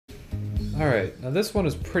Alright, now this one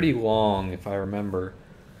is pretty long if I remember,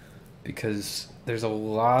 because there's a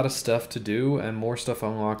lot of stuff to do and more stuff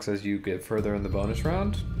unlocks as you get further in the bonus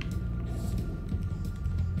round.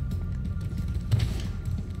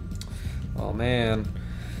 Oh man.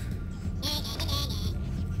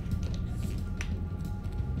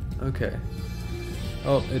 Okay.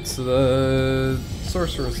 Oh, it's the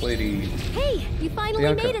sorceress lady. Hey, you finally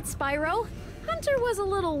Bianca. made it, Spyro. Hunter was a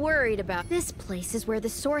little worried about this place is where the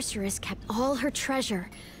sorceress kept all her treasure.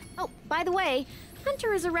 Oh, by the way,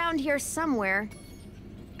 Hunter is around here somewhere.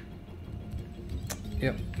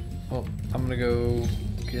 Yep. Well, I'm gonna go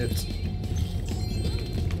get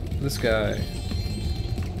this guy.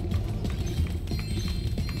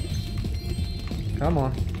 Come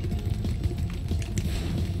on.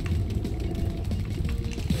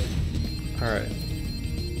 Alright.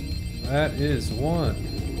 That is one.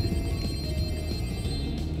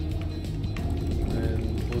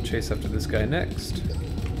 And we'll chase after this guy next.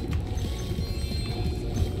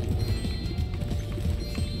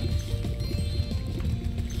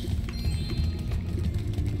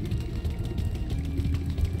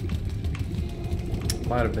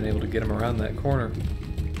 Might have been able to get him around that corner.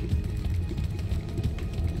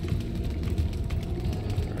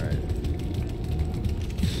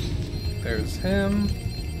 There's him.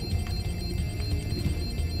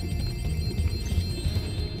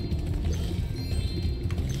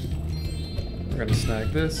 We're gonna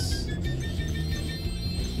snag this.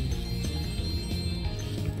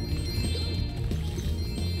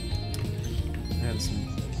 And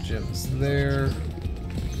some gems there.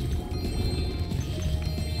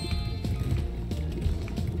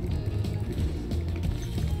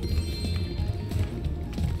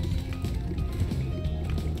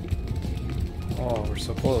 Oh, we're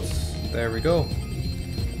so close. There we go.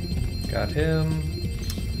 Got him.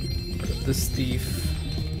 Got this thief.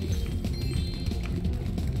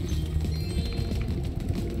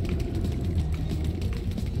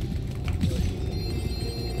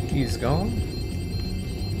 He's gone.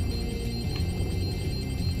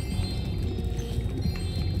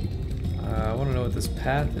 I want to know what this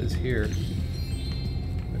path is here.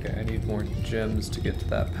 Okay, I need more gems to get to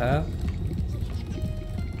that path.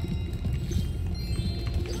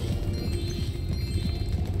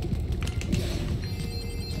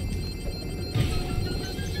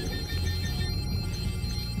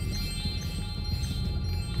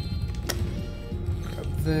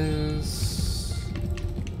 This.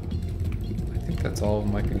 I think that's all of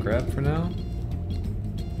them I can grab for now.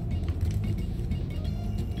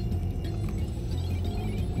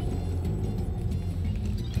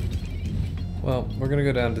 Well, we're gonna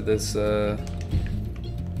go down to this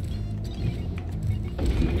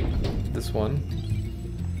this one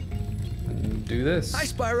and do this. Hi,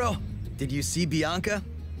 Spyro. Did you see Bianca?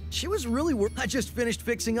 She was really I just finished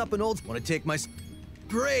fixing up an old. Want to take my?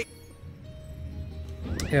 Great.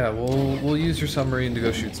 Yeah, we'll use your submarine to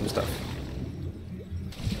go shoot some stuff.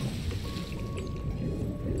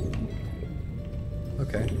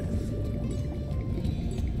 Okay.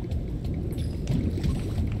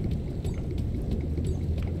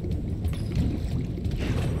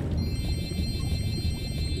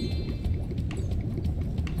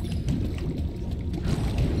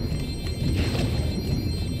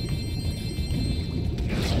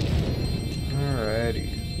 Alrighty.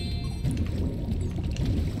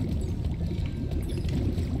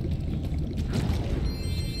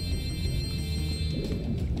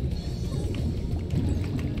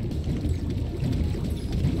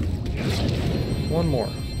 One more.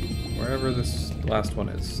 Wherever this last one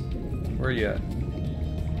is. Where are you at?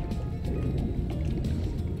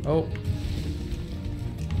 Oh.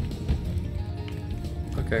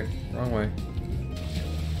 Okay, wrong way.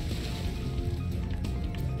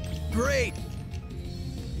 Great.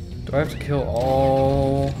 Do I have to kill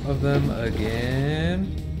all of them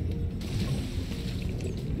again?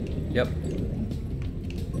 Yep.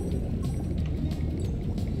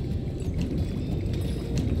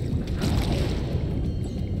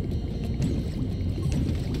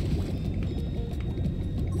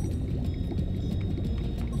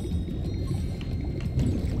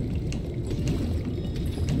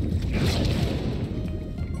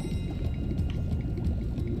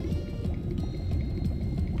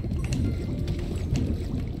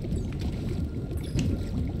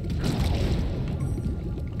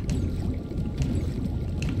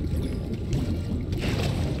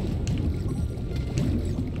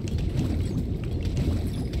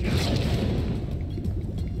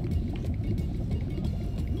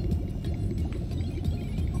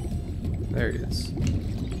 There he is.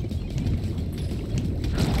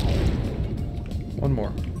 One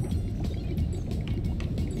more.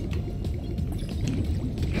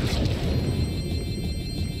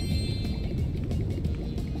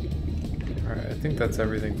 think that's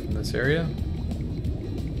everything from this area.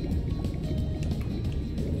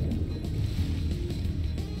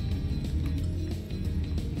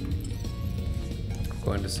 I'm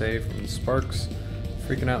going to say from Sparks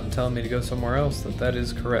freaking out and telling me to go somewhere else that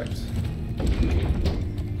is correct.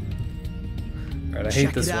 Alright, I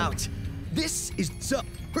hate this one. Check it out. This is so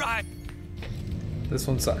right. This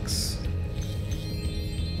one sucks.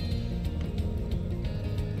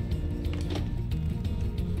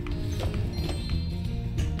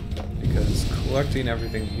 Because collecting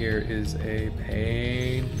everything here is a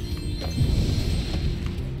pain.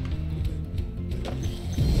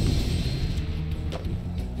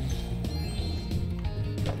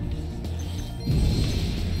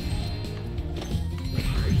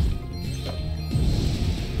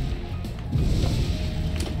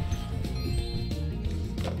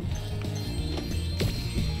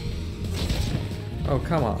 Oh,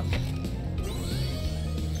 come on.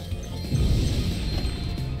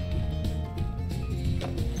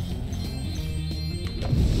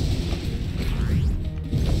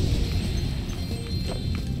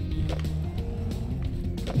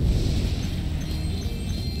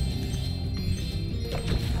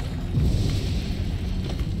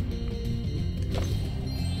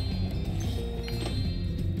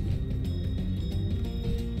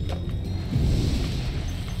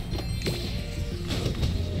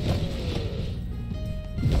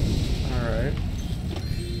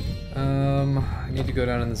 I need to go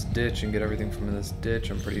down in this ditch and get everything from this ditch,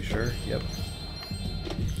 I'm pretty sure. Yep.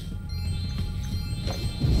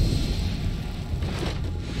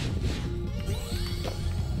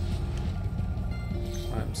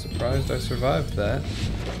 I'm surprised I survived that.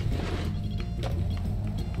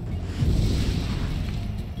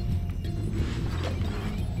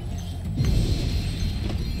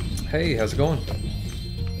 Hey, how's it going?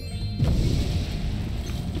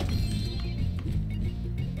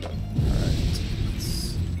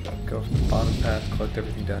 Go from the bottom path, collect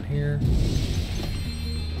everything down here.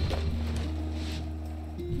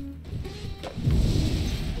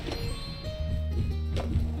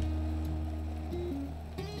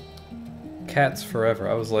 Cats forever.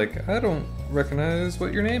 I was like, I don't recognize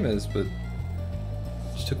what your name is, but it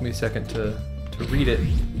just took me a second to read it.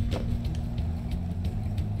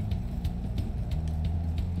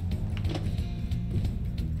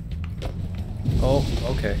 Oh,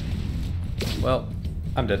 okay. Well,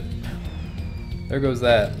 I'm dead. There goes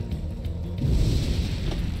that.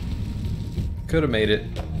 Could have made it.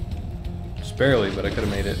 Just barely, but I could have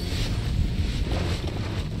made it.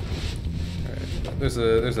 Alright.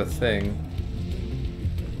 There's a thing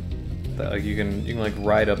that like you can like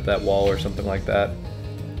ride up that wall or something like that.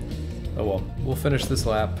 Oh well. We'll finish this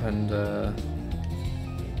lap and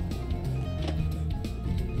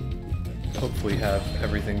hopefully have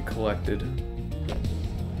everything collected.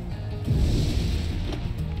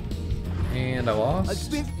 And I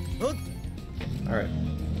lost. Alright.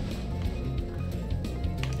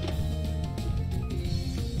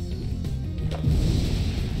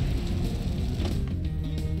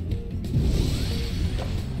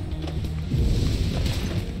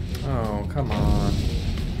 Oh, come on.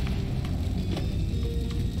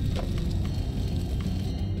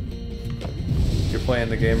 You're playing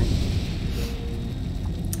the game.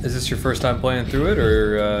 Is this your first time playing through it,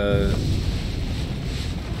 or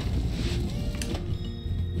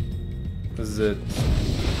was it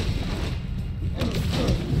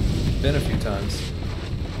been a few times?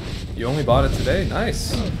 You only bought it today?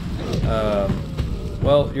 Nice.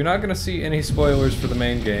 Well, you're not going to see any spoilers for the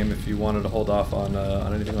main game if you wanted to hold off on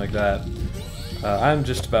anything like that. I'm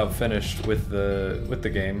just about finished with the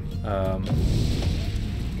game.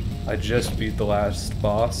 I just beat the last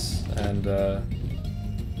boss and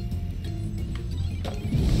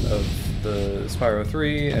of the Spyro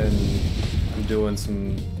 3, and I'm doing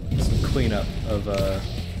some cleanup of the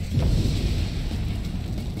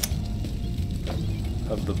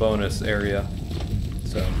bonus area.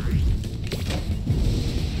 So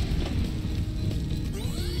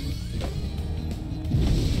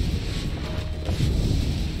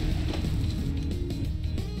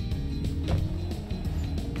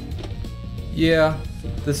yeah,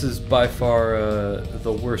 this is by far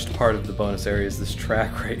the worst part of the bonus area is this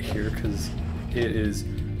track right here, because it is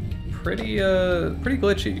pretty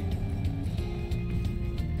glitchy.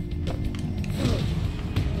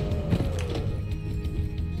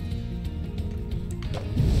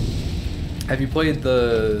 Have you played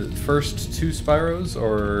the first 2 Spyros,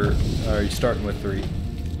 or are you starting with 3?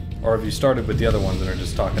 Or have you started with the other ones and are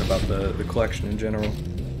just talking about the collection in general?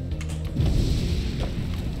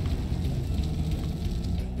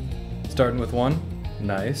 Starting with 1?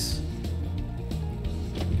 Nice.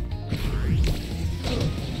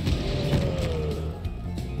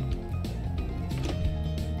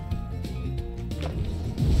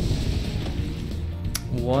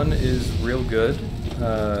 1 is real good.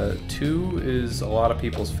 2 is a lot of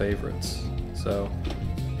people's favorites. So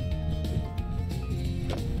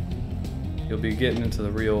you'll be getting into the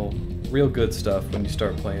real good stuff when you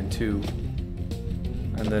start playing 2.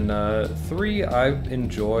 And then 3 I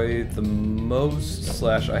enjoy the most /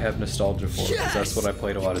 I have nostalgia for, because that's what I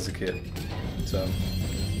played a lot as a kid. So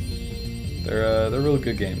they're really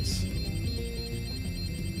good games.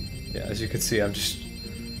 Yeah, as you can see, I'm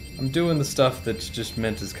doing the stuff that's just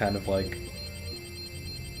meant as kind of like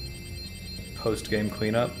post-game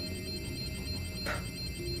cleanup.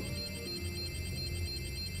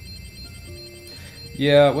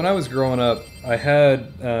 Yeah, when I was growing up, I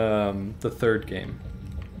had the 3rd game.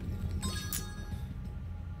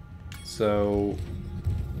 So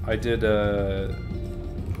I did a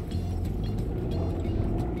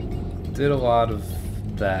lot of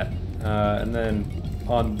that, and then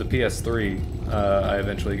on the PS3, I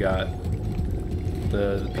eventually got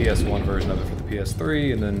the PS1 version of it for the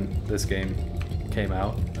PS3, and then this game came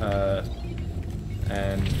out,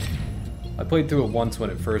 and I played through it once when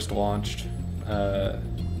it first launched.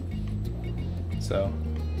 So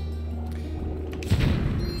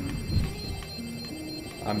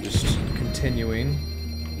I'm just continuing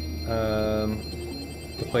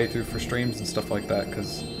the playthrough for streams and stuff like that,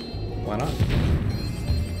 because why not?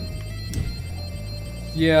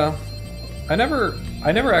 Yeah, I never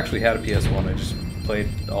actually had a PS1. I just played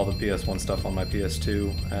all the PS1 stuff on my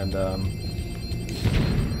PS2, and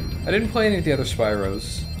I didn't play any of the other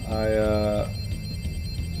Spyros.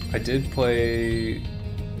 I did play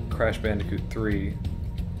Crash Bandicoot 3.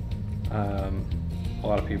 A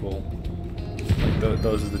lot of people, like,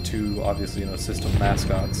 those are the 2, obviously, system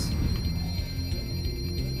mascots.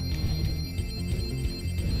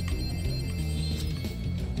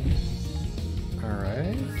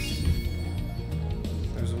 Alright.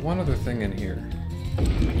 There's one other thing in here.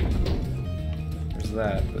 There's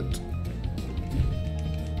that, but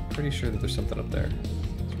pretty sure that there's something up there.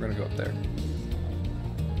 So we're gonna go up there.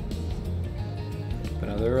 But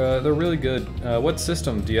no, they're really good. What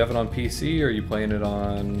system? Do you have it on PC, or are you playing it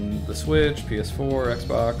on the Switch, PS4,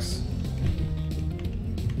 Xbox?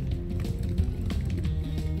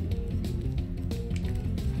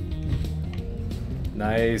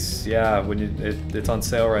 Nice, yeah. When it's on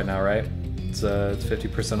sale right now, right? It's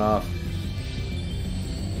 50% off.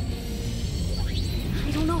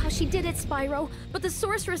 I don't know how she did it, Spyro, but the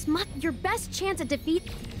sorceress must your best chance at defeat.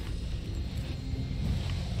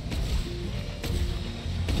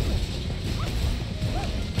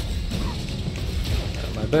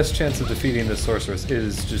 My best chance of defeating the sorceress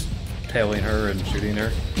is just tailing her and shooting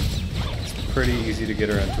her. It's pretty easy to get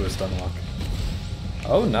her into a stun lock.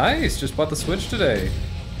 Oh, nice! Just bought the Switch today.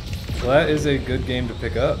 Well, that is a good game to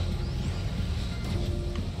pick up.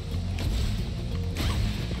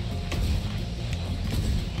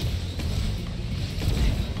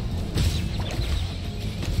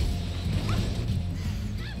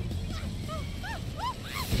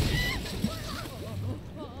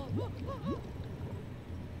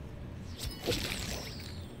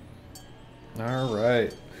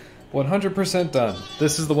 Alright. 100% done.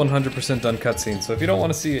 This is the 100% done cutscene, so if you don't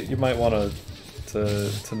want to see it, you might want to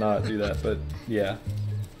not do that, but yeah.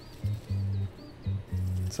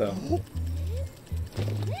 So.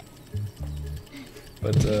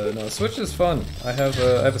 But no, Switch is fun. I have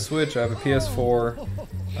a Switch, I have a PS4,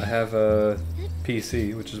 I have a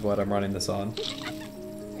PC, which is what I'm running this on.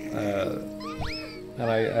 And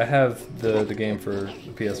I have the game for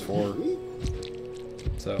the PS4,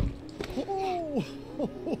 so.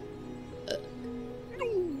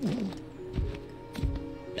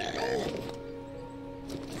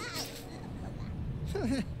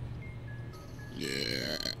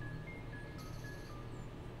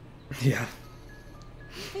 Yeah.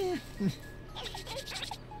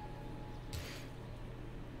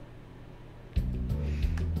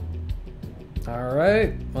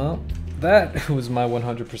 Alright, well, that was my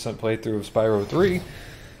 100% playthrough of Spyro 3.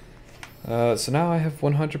 So now I have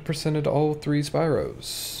 100%ed all 3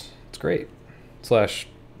 Spyros. It's great. Slash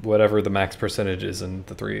whatever the max percentage is in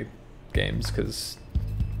the 3 games, because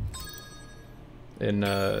in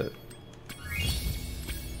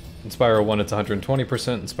Spyro 1 it's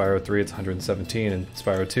 120%, in Spyro 3 it's 117, and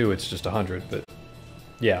Spyro 2 it's just 100, but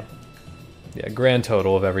yeah. Yeah, grand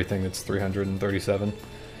total of everything it's 337.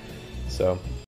 So